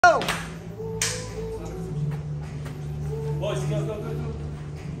boys, go, go, go, go.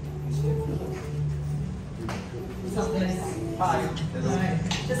 Something. Alright.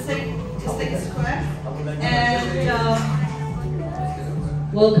 Just take a square. And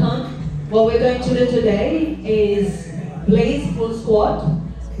welcome. What we're going to do today is Blaze full squat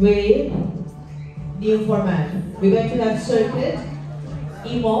with new format. We're going to have circuit.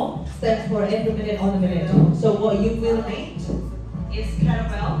 Emom stands for every minute on the minute. So what you will need is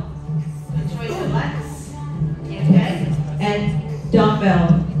kettlebell, between your legs, okay, and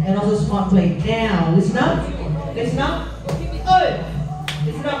dumbbell, and also smart plate. Now, listen up. Listen up. Oh,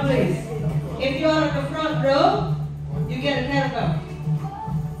 listen up, please. If you are in the front row, you get a kettlebell.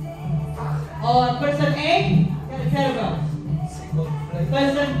 Or person A, get a kettlebell.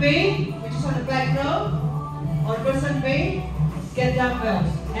 Person B, which is on the back row, or person B, get dumbbells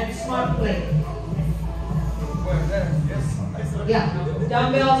and smart plate. Yeah,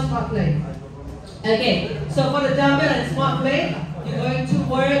 dumbbell, smart plate. Okay, so for the dumbbell and smart plate, you're going to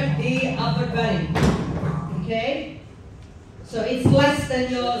work the upper body. Okay? So it's less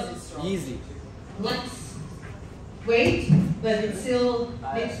than your easy legs weight, but it still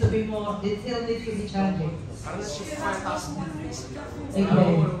needs to be more, it still needs to be challenging.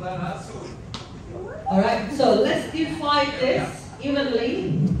 Okay. Alright, so let's divide this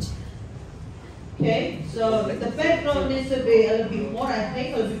evenly. Okay, so the background needs to be a little bit more, I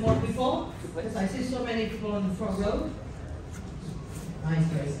think, a little bit more people, because I see so many people on the front row. Nice,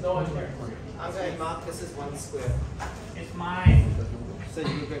 guys. I'm going to mark this as one square. It's mine. So you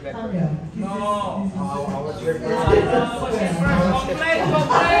can go back. No. I was Complete. There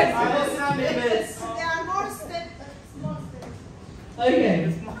are more steps.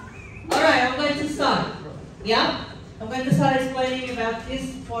 Okay. Alright, I'm going to start. Yeah? I'm going to start explaining about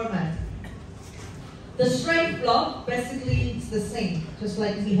this format. The strength block basically is the same, just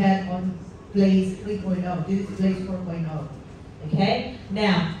like we had on Blaze 3.0. This is Blaze 4.0. Okay?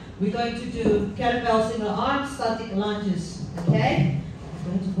 Now, we're going to do kettlebell single arm static lunges. Okay?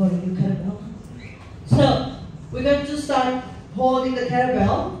 I'm going to borrow your kettlebell. So, we're going to start holding the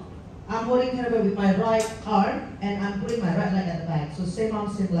kettlebell. I'm holding kettlebell with my right arm and I'm putting my right leg at the back. So same arm,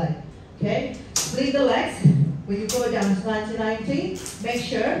 same leg. Okay? Split the legs. When you go down to 90-90, make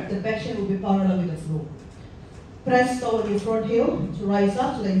sure the back shin will be parallel with the floor. Press toward your front heel to rise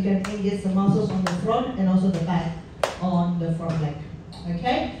up so that you can engage the muscles on the front and also the back on the front leg.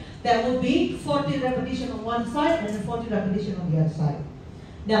 Okay? That will be 40 repetitions on one side and 40 repetitions on the other side.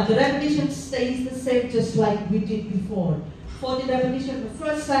 Now the repetition stays the same just like we did before. 40 repetitions the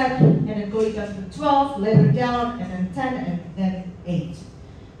first set, and then going up to 12, later down, and then 10, and then 8.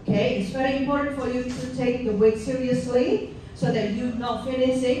 Okay, it's very important for you to take the weight seriously so that you're not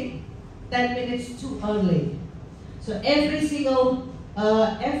finishing 10 minutes too early. So every single,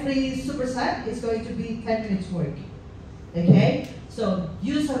 every superset is going to be 10 minutes work. Okay, so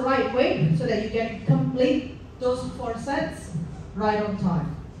use the right weight so that you can complete those 4 sets right on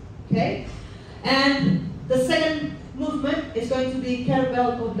time. Okay, and the second movement is going to be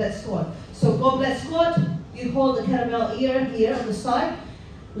kettlebell goblet squat. So goblet squat, you hold the kettlebell here on the side,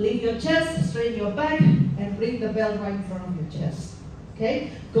 lift your chest, straighten your back, and bring the bell right in front of your chest.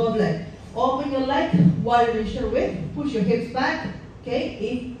 Okay, goblet. Open your leg, widen your shoulder width, push your hips back. Okay,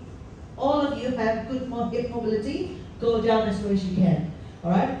 if all of you have good hip mobility, go down as low as you can.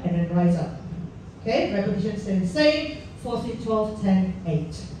 Alright, and then rise up. Okay, repetition stay the same, 14, 12, 10,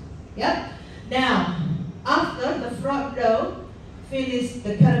 8. Yeah? Now, after the front row finish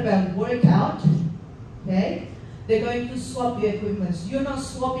the kettlebell workout, okay, they're going to swap the equipments. You're not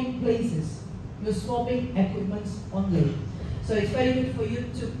swapping places, you're swapping equipments only. So it's very good for you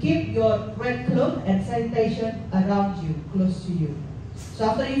to keep your red cloth and sanitation around you, close to you. So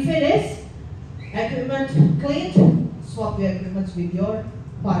after you finish, equipment cleaned, swap your equipment with your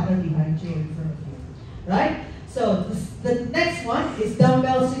partner behind you or in front of you. Right? So the next one is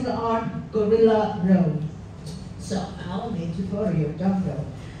dumbbell single arm gorilla row. So I'll need to borrow your dumbbell.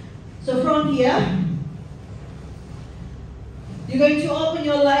 So from here, you're going to open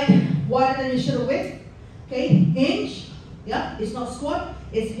your leg wider than your shoulder width. Okay, hinge. Yeah, it's not squat,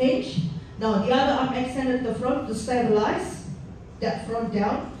 it's hinge. Now the other arm extended to the front to stabilize that front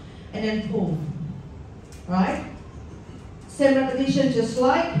down and then pull. Alright? Same repetition just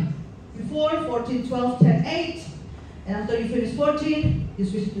like before, 14, 12, 10, 8. And after you finish 14, you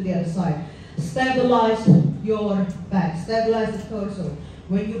switch to the other side. Stabilize your back, stabilize the torso.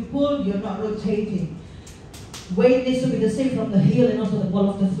 When you pull, you're not rotating. Weight needs to be the same from the heel and also the ball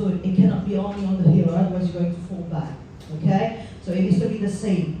of the foot. It cannot be only on the heel, otherwise you're going to fall back. Okay? So it needs to be the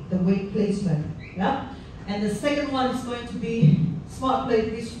same, the weight placement. Yeah? And the second one is going to be smart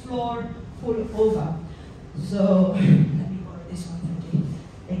plate with floor pull over. So let me this one for you.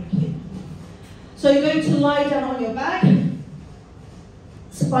 Thank you. So you're going to lie down on your back,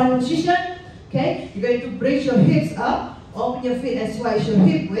 spine position. Okay, you're going to bridge your hips up, open your feet as wide as your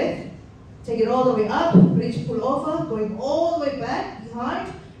hip width. Take it all the way up, bridge, pull over, going all the way back,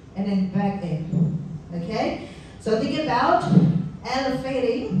 behind, and then back in. Okay, so think about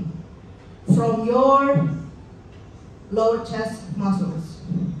elevating from your lower chest muscles.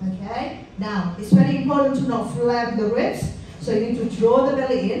 Okay, now it's very important to not flap the ribs, so you need to draw the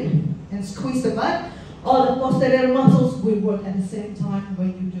belly in and squeeze the butt. All the posterior muscles will work at the same time when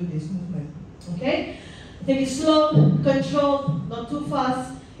you do this movement. Okay, take it slow, controlled, not too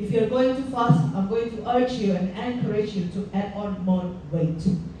fast. If you're going too fast, I'm going to urge you and encourage you to add on more weight.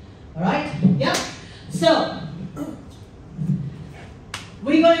 All right? Yeah. So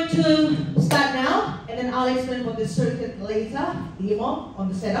we're going to start now, and then I'll explain about the circuit later, the Emom on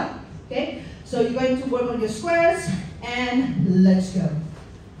the setup. Okay? So you're going to work on your squares, and let's go.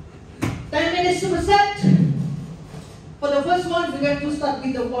 10 minutes superset. For the first one, we're going to start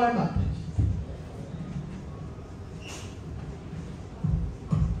with the warm-up.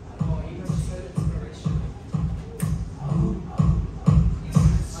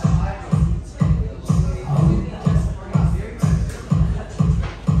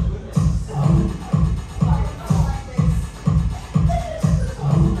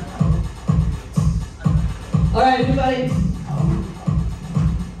 Alright, everybody.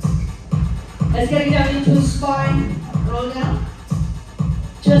 Let's get it down into spine. Roll down.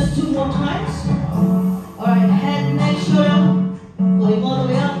 Just 2 more times. Alright, head, neck, shoulder. Pulling all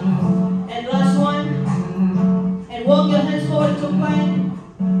the way up. And last one. And walk your hands forward to plank.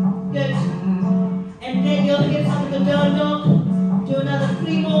 Good. And get your hips under the down dog. Do another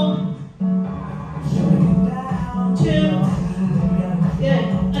 3 more. 2. Good.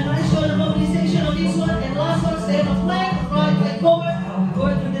 A nice shoulder mobilization on this one. And last one, stay on the plank. Right leg forward. Go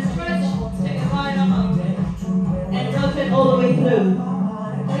through the stretch. Take it right arm up. And rotate all the way through.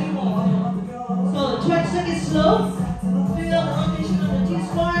 3 more. So 20 seconds slow. Feel the rotation on the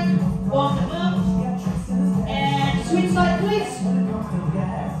T-spine. Walk them up. And swing side please.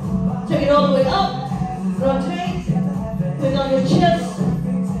 Take it all the way up. Rotate. Put it on your chest.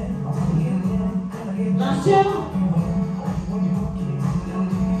 Last 2.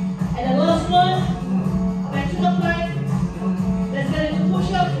 And the last one, back to the plank. Let's get into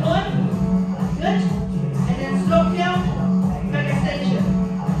push-up. 1, good. And then slow down, back extension.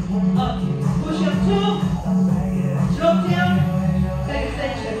 Up, push-up 2, slow down, back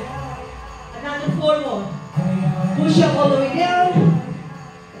extension. Another 4 more. Push-up all the way down,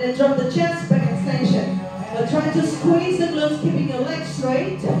 and then drop the chest, back extension. Now try to squeeze the glutes, keeping your legs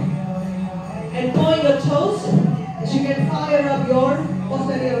straight, and point your toes, as you can fire up your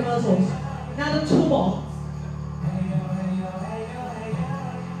posterior muscles. Another 2 more.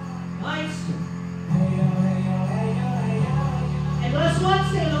 Nice. And last one,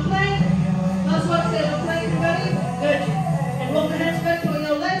 stay on the plank. Last one, stay on the plank, everybody. Good. And walk the hands back to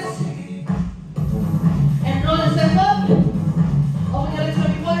your legs. And roll and step up. Open your legs on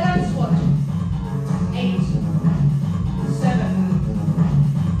your wide arms. Squat. 8, 7.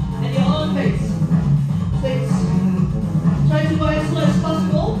 And your own pace. 6. Try to go as slow as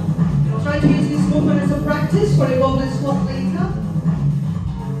possible. Try to use this movement as a practice for your goblet squat later.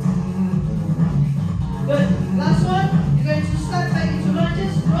 Good. Last one. You're going to start back into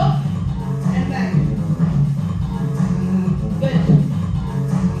lunges, drop, and back. Good.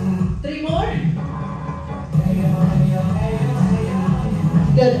 3 more.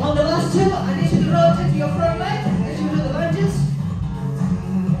 Good. On the last 2, I need you to rotate your front leg as you do the lunges.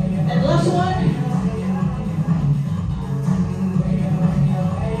 And last one.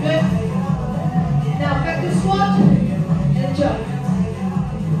 Good. Now back to squat and jump.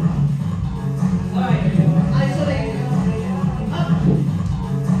 Alright. Isolate. Up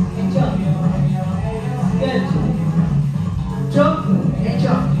and jump. Good. Jump and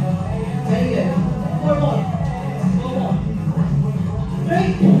jump. Very good. 4 more. 4 more. 3.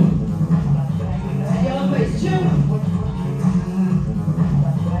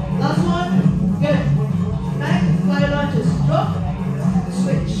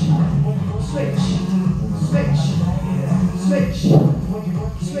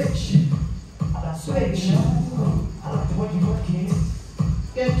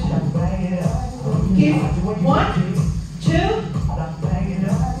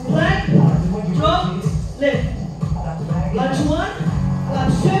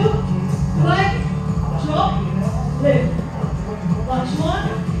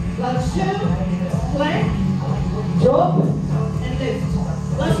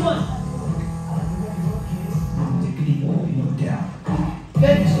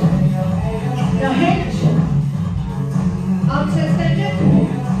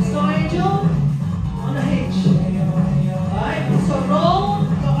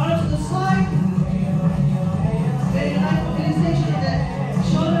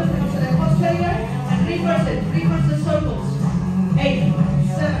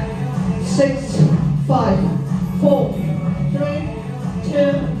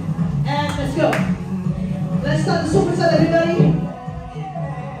 and let's go. Let's start the superset, everybody.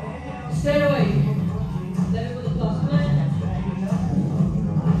 Straight away. Let me put the class plan.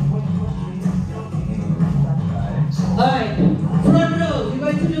 Alright, front row, you're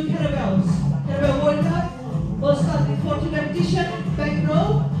going to do kettlebells. Kettlebell workout. We'll start with 40 repetition. Back row,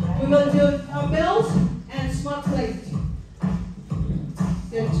 we will do dumbbells and smart plate.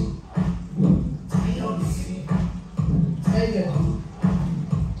 Good. Very good.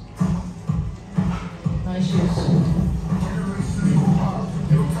 Nice shoes.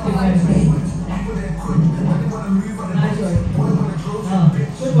 Nice work.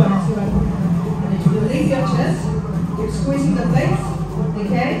 Good one. Release your chest. Keep squeezing the plates.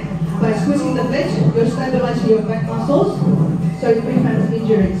 Okay? By squeezing the plates, you're stabilizing your back muscles so you prevent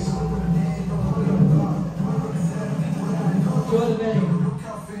injuries. Draw the belly.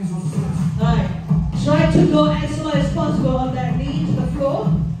 Alright. Try to go as low as possible on that knee to the floor.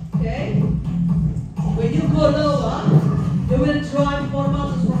 Okay? When you go lower, you will drive more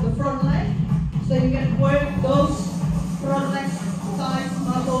muscles from the front leg, so you can work those front leg size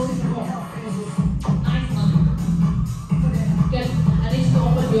muscles in the front. Nice. Good. I need to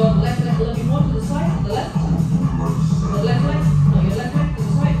open your left leg a little bit more to the side, to the left. The left leg? No, your left leg to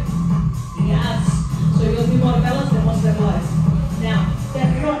the side. Yes. So you'll be more balanced and more stabilized. Now, that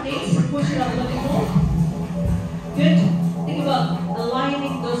front knee, push it up a little bit more. Good. Think about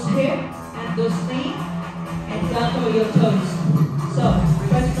aligning those hips and those knees and down to your toes. So,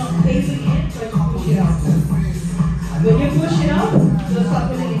 try to not facing in, try to push it out. When you push it out, you'll start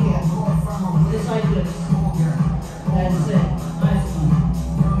putting it here. The side flips. That's it. Nice one.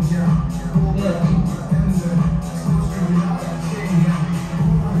 Good.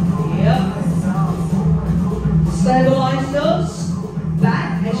 Yep. Stabilize those. Back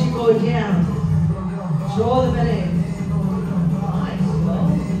as you go down. Draw the belly. Nice.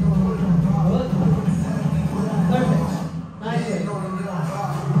 Good. Perfect. Nice work.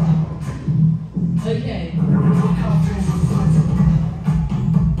 Okay.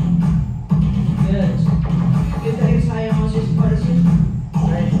 Good. Give the hips higher, muscles parachute.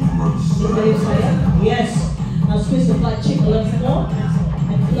 Give the hips higher. Yes. Now squeeze the flat cheek a little bit more.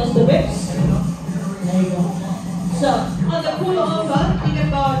 And close the ribs. There you go. So, on the pull over, think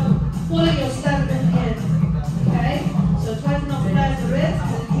about pulling your abdomen in. Okay? So try to not flash the ribs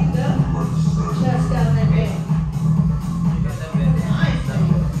and keep the chest down and in. Nice.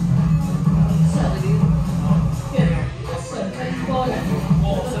 So, good. So, try to fall and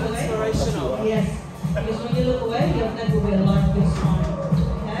look away. Yes. Because when you look away, your neck will be aligned with spine.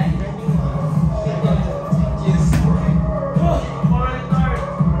 Okay? Keep going.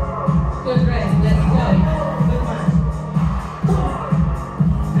 Good, Ray. Let's go. Good one.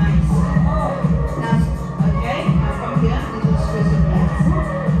 Nice. Now, okay, now from here, you just squeeze your legs.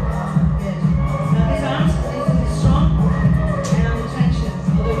 Good. Now these arms need to be strong and under tension,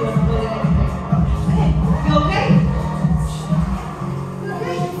 although you're not holding anything. Hey, you okay? You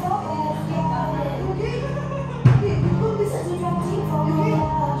okay? You okay? Hey, you go listen. You okay?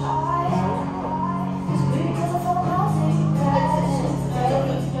 Just breathe.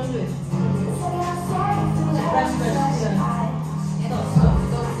 Don't do it. Rest.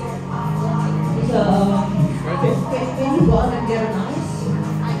 So, can you go on and get an ice?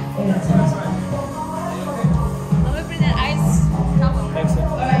 I'm gonna bring that ice cup.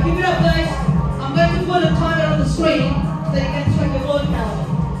 Alright, keep it up, guys. I'm going to put a timer on the screen so you can check your workout.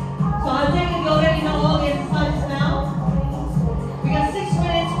 So I think you already know all the exercises now. We got 6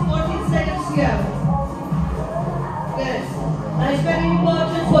 minutes, 14 seconds to go. Good. Now it's very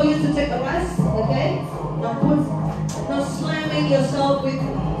important for you to take a rest, okay? Not slamming yourself with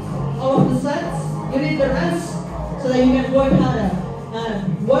all of the sets. You need the rest so that you can work harder.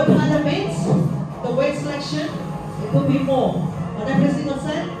 Work harder means the weight selection, it could be more. On every single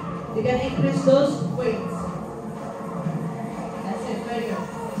set, you can increase those weights. That's it, very good.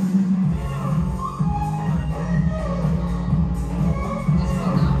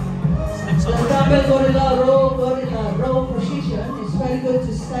 The dumbbell gorilla row position is very good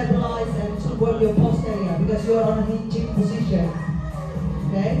to stabilize and to work your posterior because you are on a hinging position.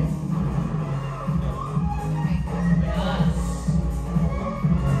 Okay? Yes.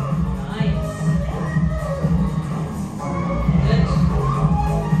 Nice. Good.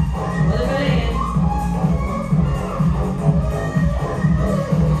 Put the belly in.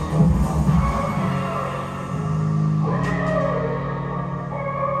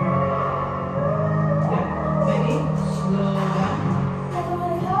 Maybe slow down.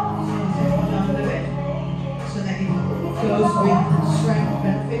 Down a little bit.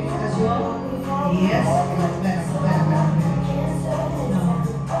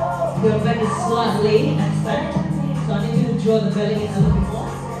 Your back is slightly extended. So I need you to draw the belly in a little bit more.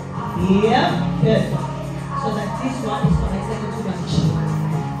 Yeah, good. So that this one is not extended too much.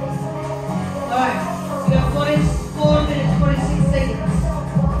 Alright, you have 44 minutes, 46 seconds.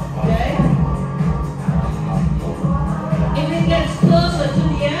 Okay? If it gets closer to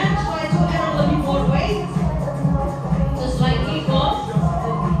the end, try to add a little bit more weight. Just like kick off.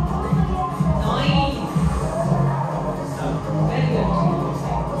 Nice. Very good.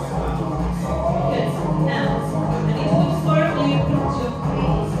 Good. Now, I need to firmly put your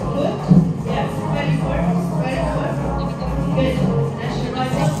foot. Yes, very firm. Very firm. Good. That's your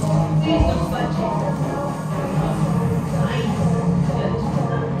right foot. Please don't bunch it. Nice. Good.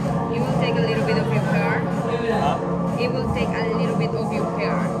 You will take a little bit of your hair. Move it up. It will take a little bit of your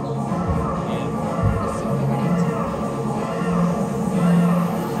hair.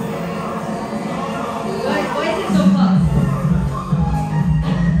 Guys, why is it so fast?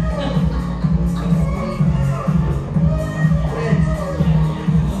 Good.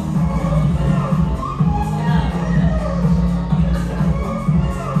 Yeah.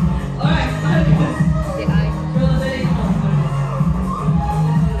 Alright, focus. The eye. Draw the belly more.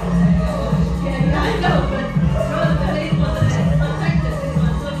 Yeah, I know, but draw the belly more than that. Protect it, this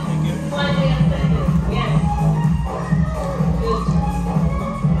one. So it's slightly extended. Yes. Good.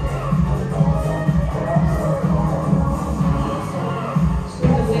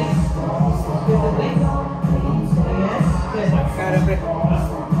 Screw the wings. Screw the wings. Yes. Good. Got a break.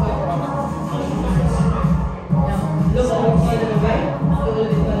 Now, look a little further away. Look a little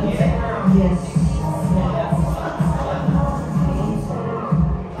bit further away. Yes.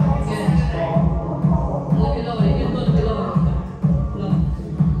 Good. A little bit lower. You can go a little bit lower. Lower.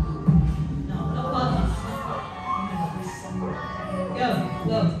 No, no pauses. Go.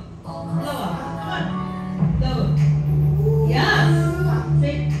 Lower. Lower. Come on. Lower. Yes.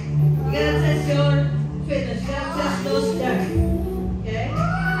 See? You gotta test your fitness. You gotta test those steps. Okay?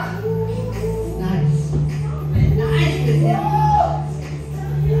 Nice. Nice, Christian. Yeah.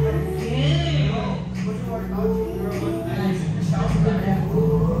 Nice. Good there.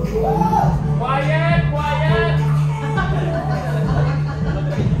 Quiet, quiet.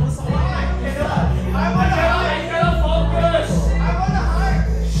 I gotta focus.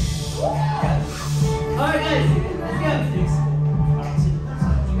 Alright, guys. Let's go.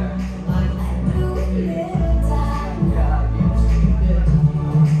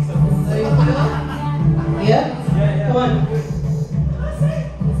 Yeah? Come on.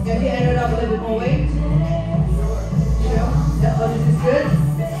 Can you add it up a little bit more weight? Sure. Yeah, oh, this is good.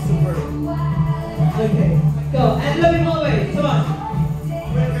 Okay. Go. Add a little bit more weight. Come on.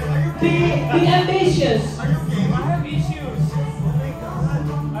 Be ambitious. I have issues. I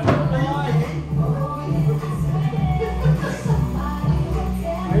don't know why.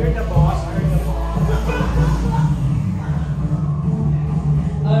 I heard the boss.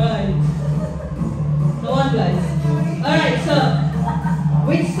 Alright. Come on, guys. Alright, so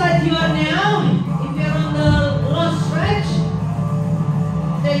which side you are now? If you're on the last stretch,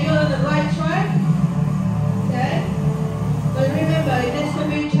 then you're on the right track. Okay? But remember, it needs to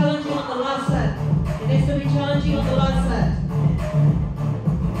be challenging on the last set. It needs to be challenging on the last set.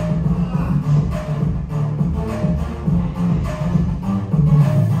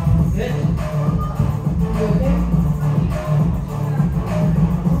 Good. You okay?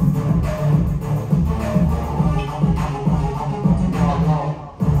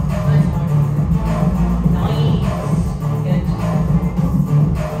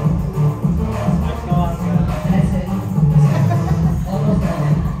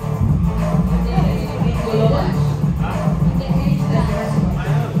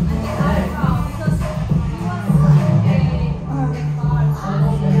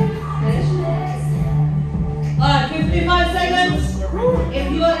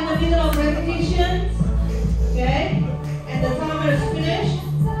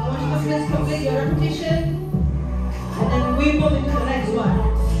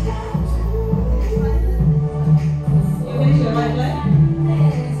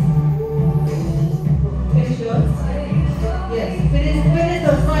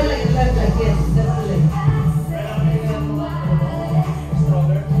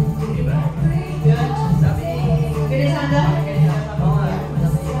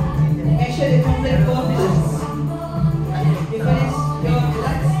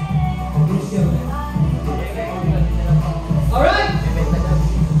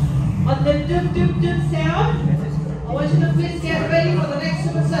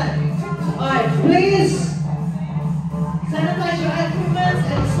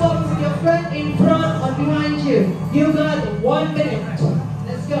 You got 1 minute.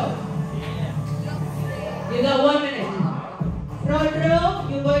 Let's go.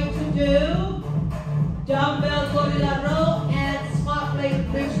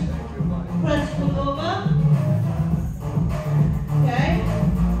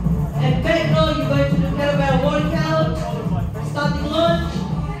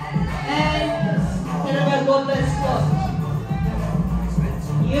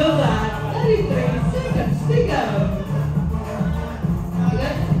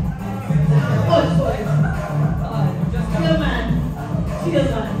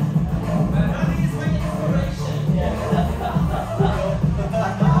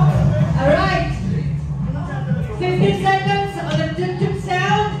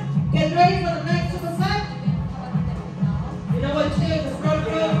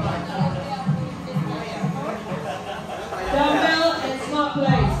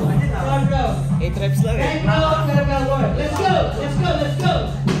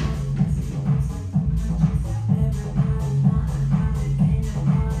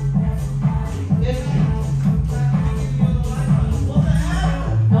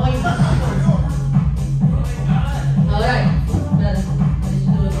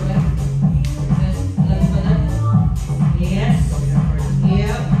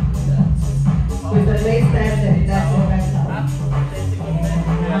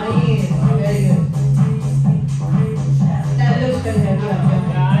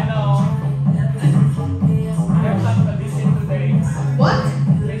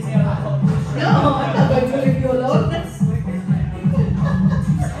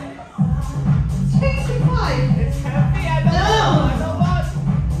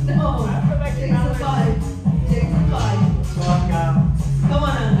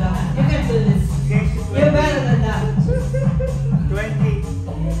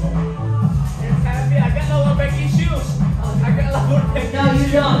 you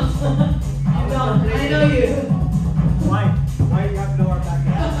don't. You don't. I know you. Why? Why you have lower back?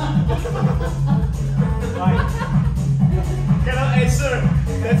 Why? Cannot answer.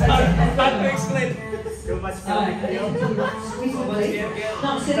 That's hard to explain. Too much Alright, squeeze the blade.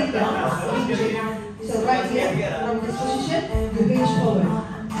 Now sitting down. So right here, from this position, you reach forward.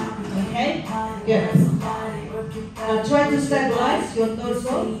 Okay? Good. Now try to stabilize your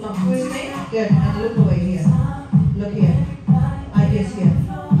torso. Now twisting. Good. And look away here. Look here. Ideas here.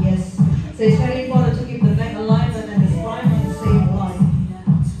 Yes. So it's very important to keep the neck aligned and then the spine on the same line.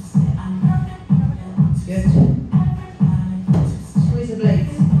 Good. Squeeze the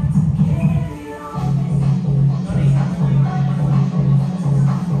blades.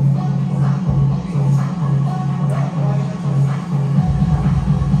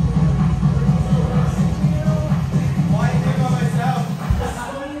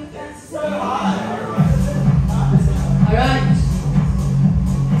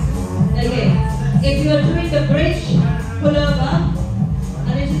 If you are doing the bridge, pull over. I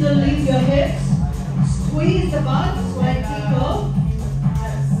need you to lift your hips, squeeze the butt, slightly go,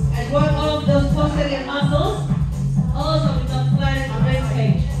 and work all of those posterior muscles, also with the flat and rib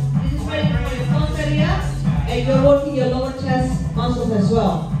cage. This is ready for your posterior, and you're working your lower chest muscles as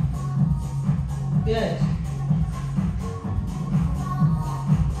well. Good.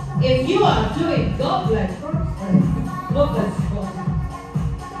 If you are doing goblet, goblet squat,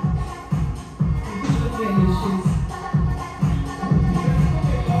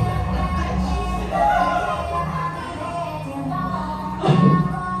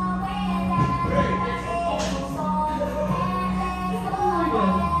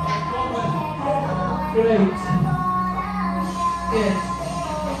 Great. Good.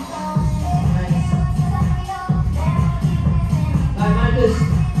 Nice. Alright, Marcus.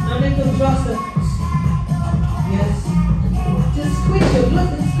 Now make them thrust them. Yes. Just squeeze your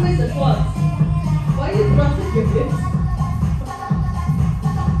glutes and squeeze the quads. Why are you thrusting your hips?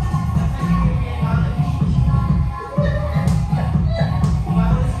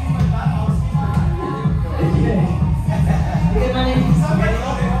 Okay. Okay, money. Alright.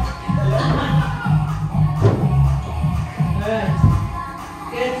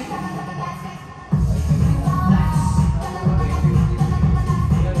 Good. Nice.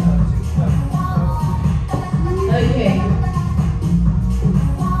 Okay.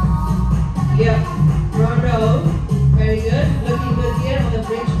 Yep. Front row. Very good. Looking good here on the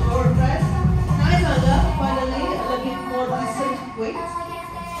bridge forward press. Nice on that. Finally, looking more decent weight.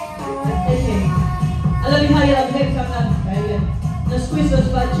 Okay. I love you how you have hips on that. Very good. Now squeeze those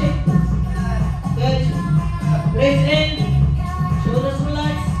butt cheeks. Good. Raise in. Shoulders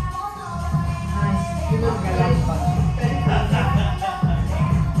relax. Nice. You look very fast.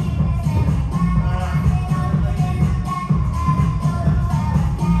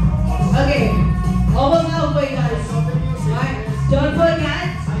 Okay. Almost halfway, guys. Right. Don't forget,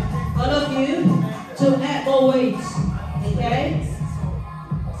 all of you, to add more weights. Okay?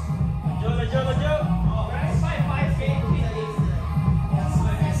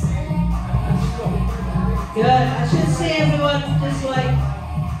 Good. I should see everyone just like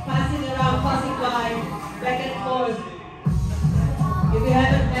passing around, passing by, back and forth. If you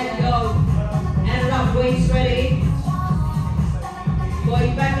haven't had your and weights ready,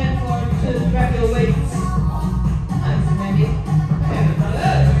 going back and forth to grab your weights. Nice, Mandy. Very good.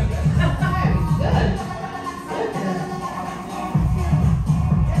 Very good. Good.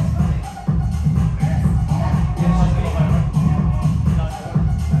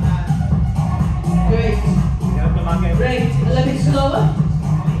 Great. Great. A little bit slower.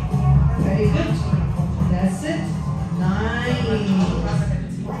 Very good. That's it. Nice.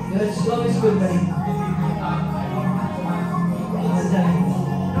 Good. Slow is good, buddy. Well done.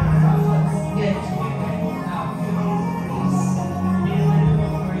 Good.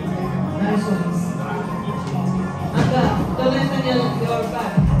 Nice one. Don't lengthen your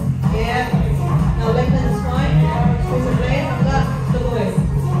back. Yeah. Now lengthen the spine. Squeeze the blade. Look away.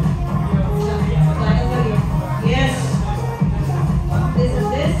 Yes. This is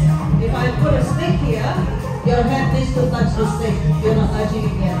this. If I put a stick here, your hand needs to touch the stick. You're not touching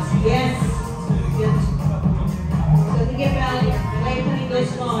it yet. Yes. Good. So to get back, lengthening those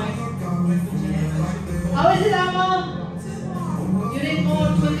spine. How is it, Amma? You need more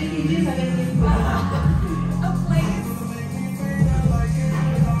 20 kgs? I can give you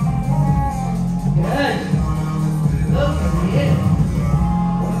Good. Look at it.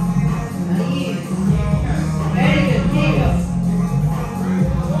 Nice. Very good. Here you go.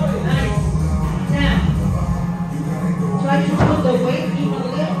 Nice. Now, try to put the weight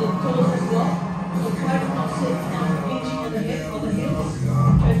evenly on the toes as well. So try to not sit on pinching on the hips.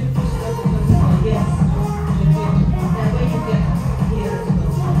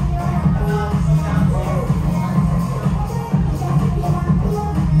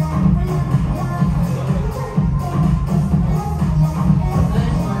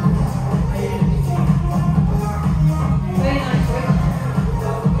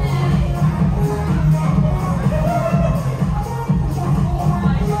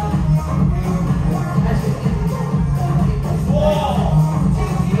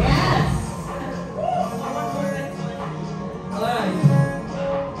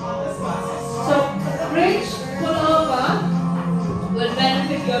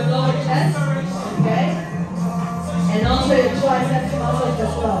 muscles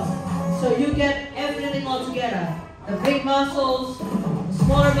as well. So you get everything all together. The big muscles, the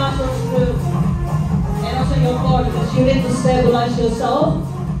smaller muscles too, and also your core, because you need to stabilize yourself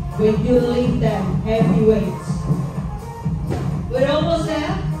when you lift them heavy weights. We're almost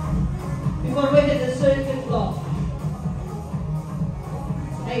there. Before we hit the circuit block.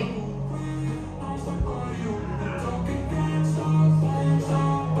 Hey.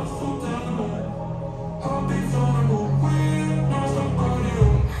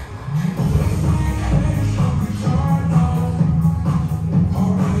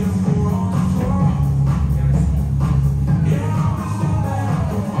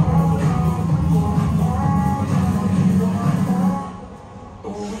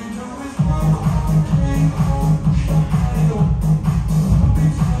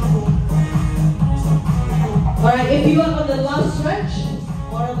 If you are on the last stretch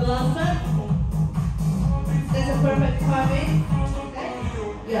or on the last set, that's a perfect timing. Okay?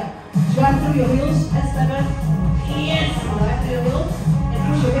 Yeah. Drive through your heels, S7. Yes. Drive through your heels and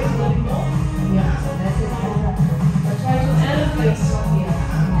push your hips a little bit more. Yeah. That's it. But try to elevate from here.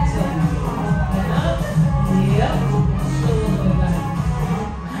 So, and up. Yep. Slowly back.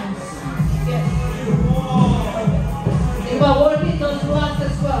 Yes. Think about working those lats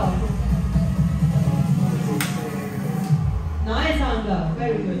as well. Nice hunger,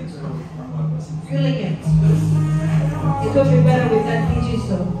 very good. Feeling it. It could be better with that PG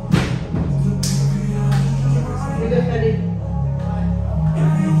though. We good, ready? Good.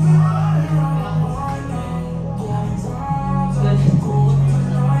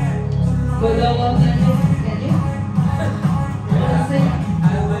 Go lower, can you? What is it?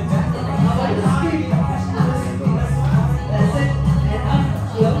 How about the speed? That's it. And up,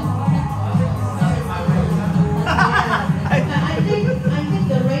 slow. I think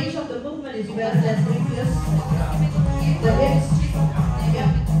the range of the movement is better than previous. The hips, yeah,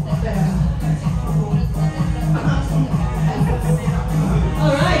 better.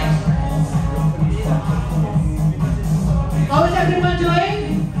 All right. How is everyone doing?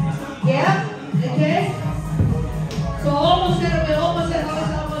 Yeah. Okay. So almost there. We're almost there. How is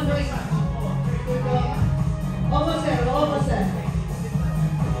everyone doing? Almost there. Almost there.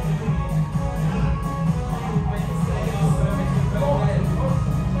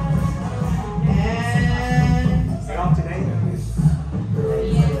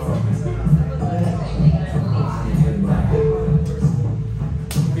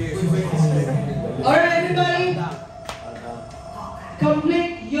 Alright everybody,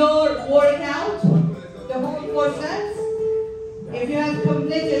 complete your workout, the whole 4 sets. If you have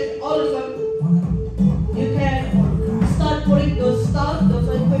completed all of them, you can start putting those stuff, those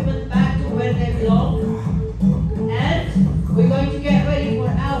equipment back to where they belong. And we're going to get ready for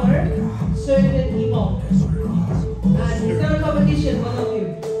our circuit Emom. And it's not a competition, one of you.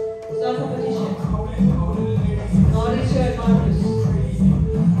 It's not a competition. Not is your Marcus.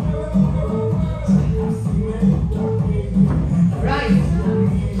 Right.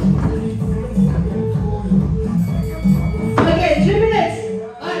 Okay, 3 minutes.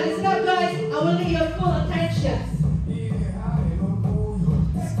 Alright, listen up guys. I will need your full attention.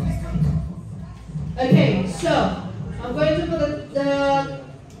 Okay, so I'm going to put the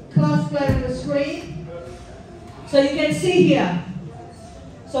class plan on the screen so you can see here.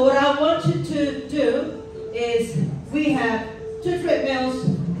 So what I want you to do is we have 2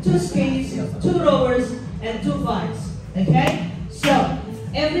 treadmills, 2 skis, 2 rowers, and 2 bikes. Okay? So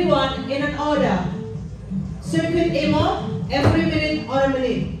everyone in an order. Circuit Emom, every minute on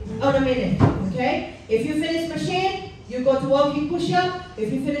a minute. Okay? If you finish machine, you go to walking push-up.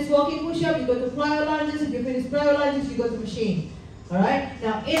 If you finish walking push-up, you go to plyo lunges. If you finish plyo lunges, you go to machine. Alright?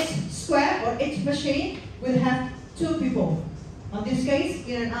 Now each square or each machine will have 2 people. On this case,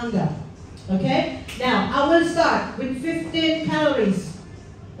 in an anga. Okay? Now I will start with 15 calories.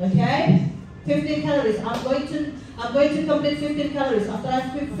 Okay? 15 calories. I'm going to complete 15 calories. After I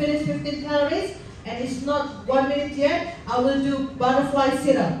finish 15 calories, and it's not 1 minute yet, I will do butterfly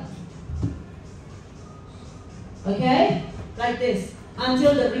sit-up. Okay? Like this.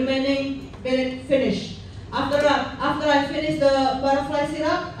 Until the remaining minute finish. After I finish the butterfly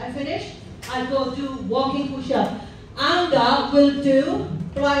sit-up, I go do walking push-up. Anga will do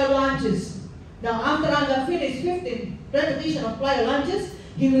plyo lunges. Now after Anga finish 15 repetition of plyo lunges,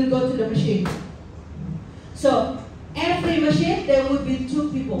 he will go to the machine. So every machine there will be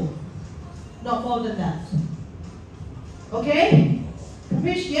 2 people. Not more than that. Okay?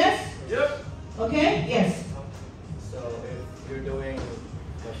 Fish, yes? Yep. Okay? Yes. So if you're doing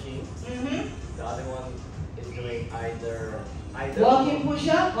machine, the other one is doing either Walking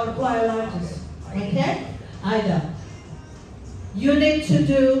push-up or plyo lunges. Okay? Either. you need to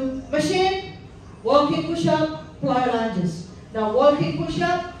do machine, walking push-up, plyo lunges. Now walking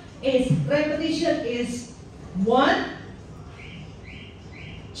push-up is repetition is 1,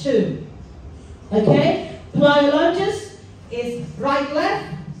 2. Okay? Plyo lunges is right,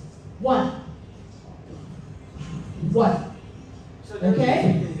 left, 1. 1. So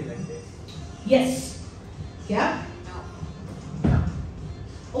Okay? like this. Yes. Yeah?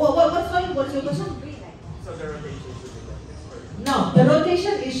 What's your question? So the rotation should be like this. No, the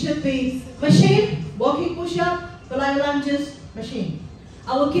rotation it should be machine, walking push-up, plyo lunges, machine.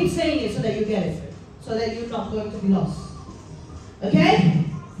 I will keep saying it so that you get it, so that you're not going to be lost. Okay?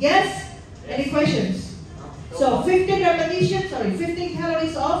 Yes? Any questions? So 15 repetitions, 15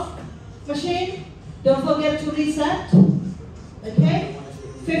 calories of machine. Don't forget to reset. Okay?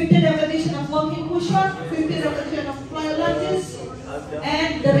 15 repetition of walking push-up, 15 repetition of plyo lunges,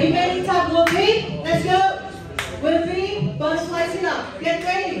 and the remaining time will be, let's go, will be butterfly sit-up. Get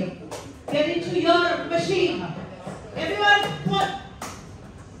ready. Get into your machine. Everyone, what?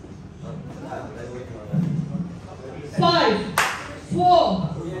 5,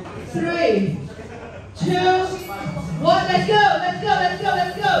 4, 3, 2, 1. Let's go, let's go, let's go,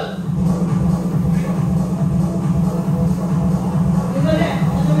 let's go. You go there,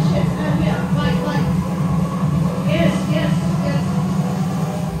 on the machine, and here, right. Yes, yes, yes.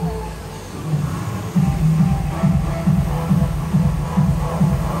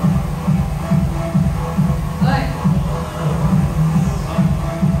 Alright.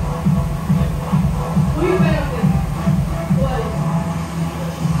 Who you better with? What?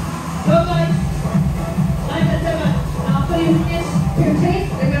 Go guys. 9 and 7. After you finish 15,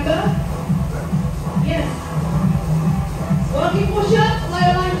 remember? Yes. Walking push-up,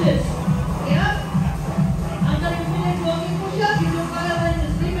 plyo lunges. Yeah? After you finish walking push-up, you do plyo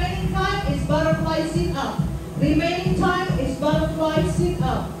lunges. Remaining time is butterfly sit-up. Remaining time is butterfly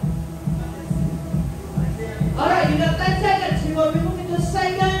sit-up. Alright, you got 10 seconds. We will be moving to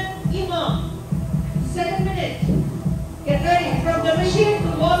second Emom. Second minute. Get ready. From the machine to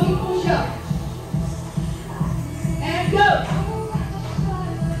walking push-up. And go.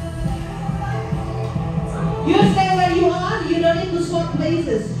 You stay where you are. You don't need to swap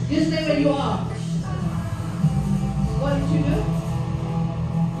places. You stay where you are. What did you do?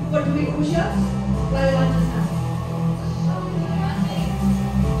 You were doing push-ups? Plyo lunges now.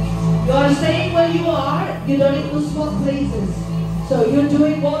 You are staying where you are. You don't need to swap places. So you're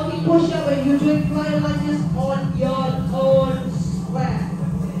doing walking push-up and you're doing plyo lunges on your own square.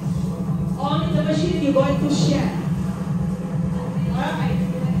 Only the machine you're going to share. Alright.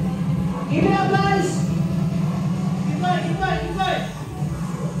 Give it up, guys. Keep going.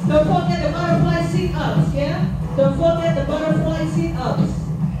 Don't forget the butterfly sit-ups, yeah? Don't forget the butterfly sit-ups.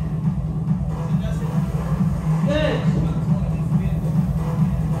 Good.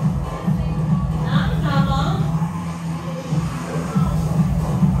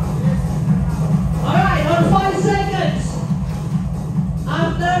 Alright, on 5 seconds.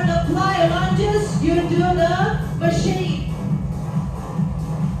 After the plyo lunges, you do the machine.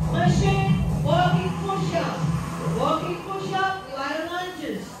 Machine, walking push-up. Walking push-up, plyo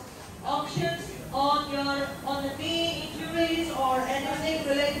lunges. Options on the knee injuries or anything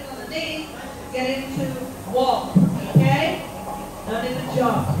related to the knee, get into walk. Okay? Not in the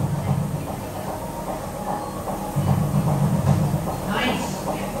jump. Nice.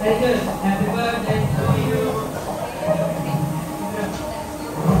 Very good. Happy birthday to you.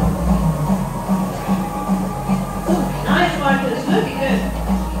 Nice, Marcus. Looking good.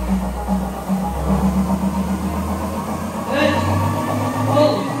 Good.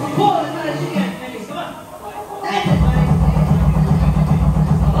 Pull as hard as you can. Maybe. Come on. That's it, buddy.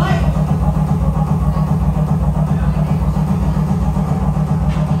 All right.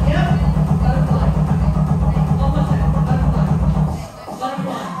 Yep. Butterfly. Almost there. Butterfly.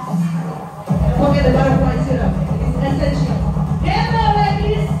 Butterfly. Don't forget the butterfly sit-up. It's essential. Hello,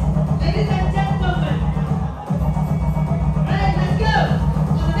 ladies. Ladies and gentlemen. Right, let's go.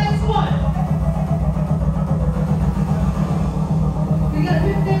 On the next one. We got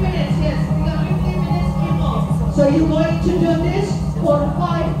 15 minutes, yes. We got 15 minutes in more. So you're going to do this for 5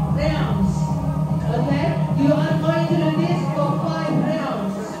 rounds. Okay? You are going to do this for 5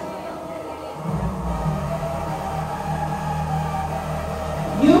 rounds.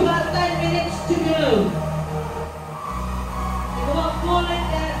 You got 10 minutes to go. It's about pulling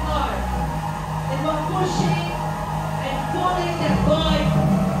that hard. It's about pushing and pulling that boy.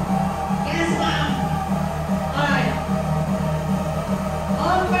 Yes, ma'am. Alright.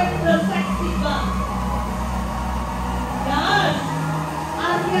 All right, the sexy bump. Guys,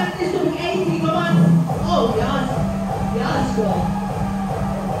 I'll get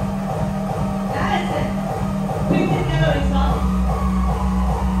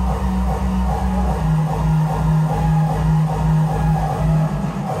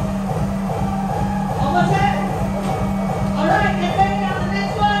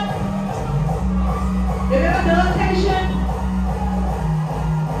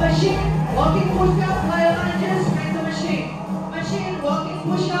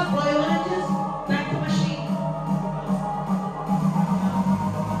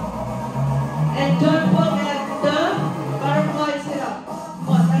And don't forget the butterfly sit-up. Come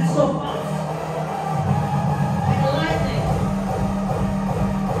on, that's so fun. Like lightning.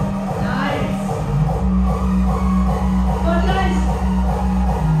 Nice. Come on, guys.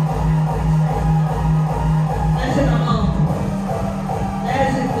 That's it, Mom.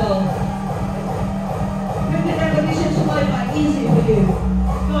 There's it, though. 50 repetitions to my easy for you.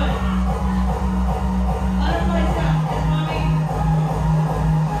 Good. Butterfly sit-up. Yes, mommy.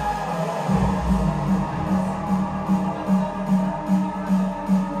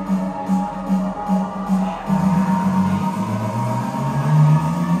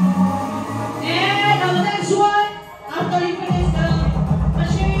 And on the next one, after you finish the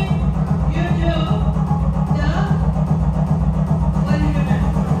machine, you do the, what do you do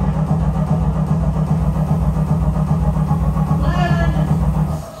next?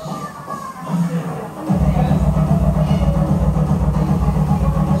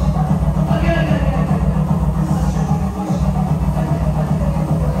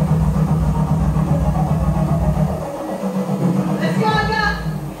 Let's go, Aga!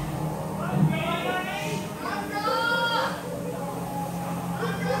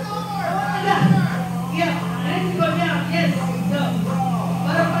 Yeah, I need to go down. Yes, go.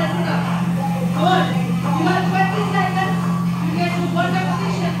 Butterfly sit-up. Come on. You got 20 seconds. You get to one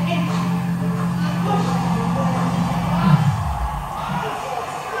repetition each. Push.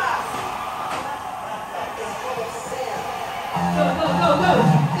 Go, go, go, go.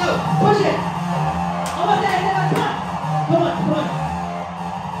 Go. Push it. Almost there. Come on. Come on, come on.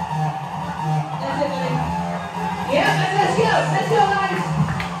 That's it, buddy. Yeah, let's go. Let's go, guys.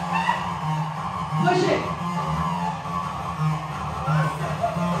 Push it.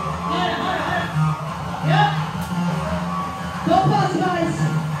 Harder. Yep. Don't pass, guys.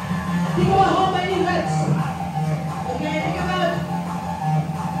 Think about how many reps. Okay, think about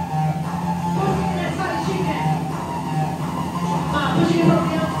pushing it as hard as you can. Pushing it from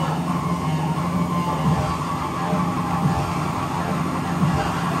the outside.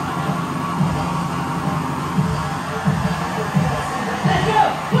 Let's go.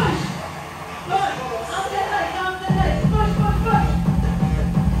 Push. Good. Up the leg. Push. Come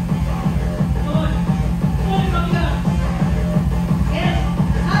on. Pull it from here. Yes.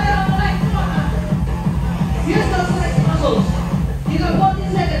 Harder on the leg. Come on now. Use those legs muscles. You got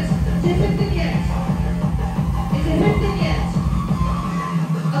 14 seconds. Is it 15 yet? Is it 15 yet?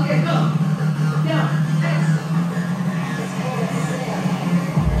 Okay, go. Down. Next.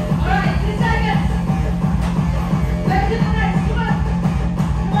 Alright, 3 seconds. Back to the next. Come on.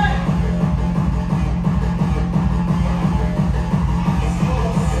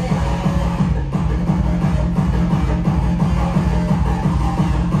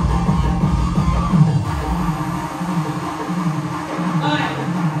 Alright,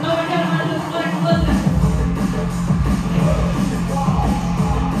 now we're down on this leg. Listen.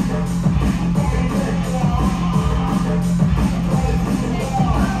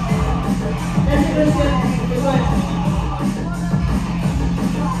 That's it, that's good. Good one.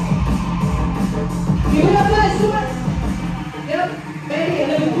 Give it up, guys. Come on. Yep. Baby,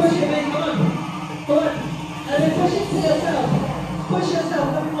 let me push it, baby. Come on. Come on. Let me push it to yourself. Push yourself.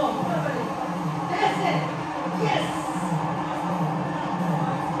 Let me go. Come on, buddy. That's it. Yes.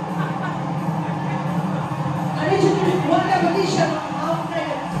 I need you to do one repetition. I'll take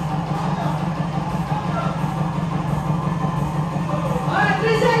it. Alright,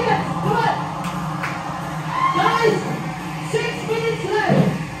 3 seconds. Come on. Guys, 6 minutes left.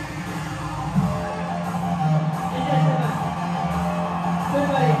 And that's it. Good,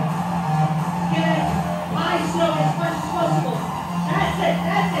 buddy. Get it. High, slow as much as possible. That's it.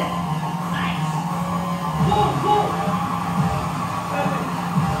 Nice. Go. Perfect.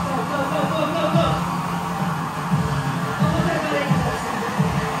 Go. Almost there, buddy.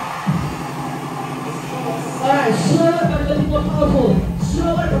 Alright, slower but a little more powerful.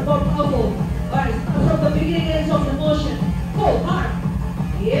 Slower but more powerful. Alright, from the beginning ends of the motion. Pull hard.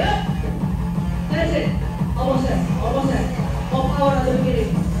 Yep. That's it. Almost there. More power at the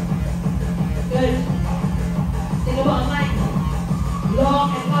beginning. Good. Think about length. Long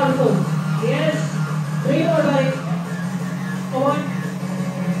and powerful. Yes. 3 more, buddy. Come on.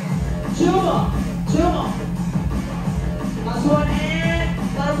 2 more. Last one and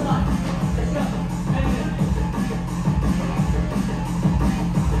butterfly. Let's go.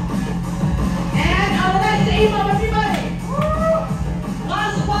 And on the next Emom, everybody.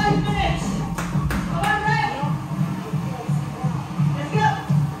 Last 5 minutes. Come on, Ray. Let's go.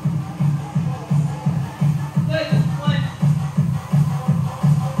 Good. 1.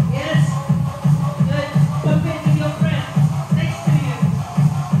 Yes. Good. Compete with your friend next to you.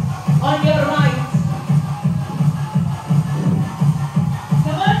 On your right.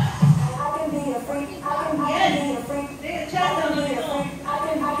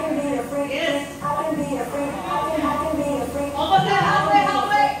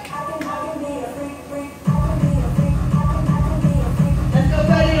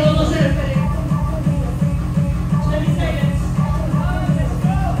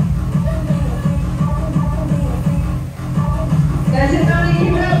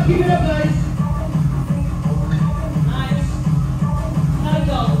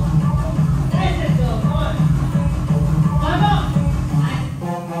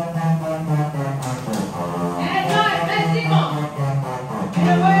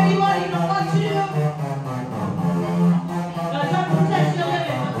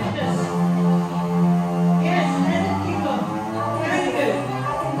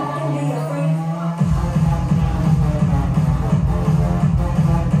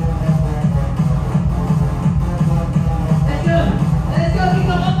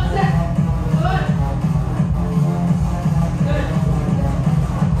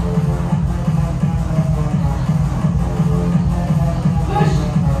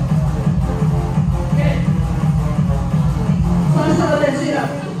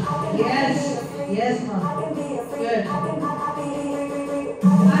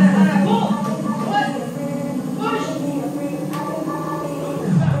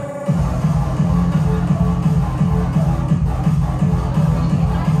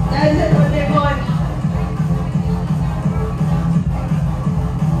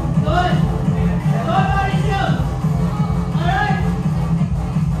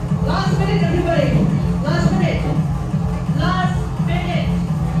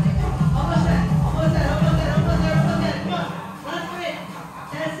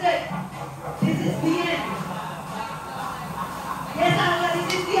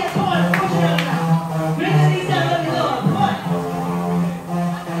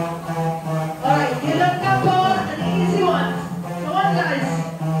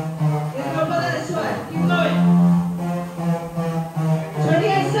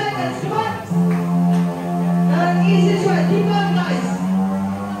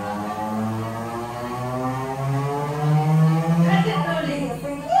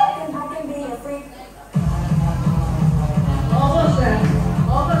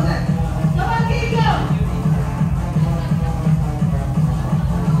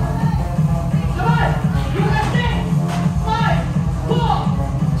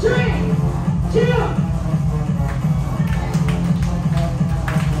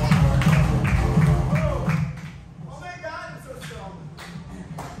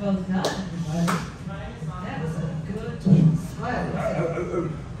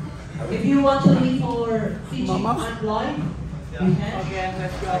 If you want to leave for teaching and live, you can. Okay,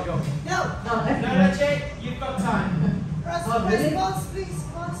 let's go. No. No, No, everywhere. Jake, you've got time. Press, Oh, press really? pause, please.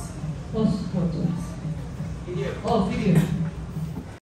 Pause. Pause photos. Video. Oh, video.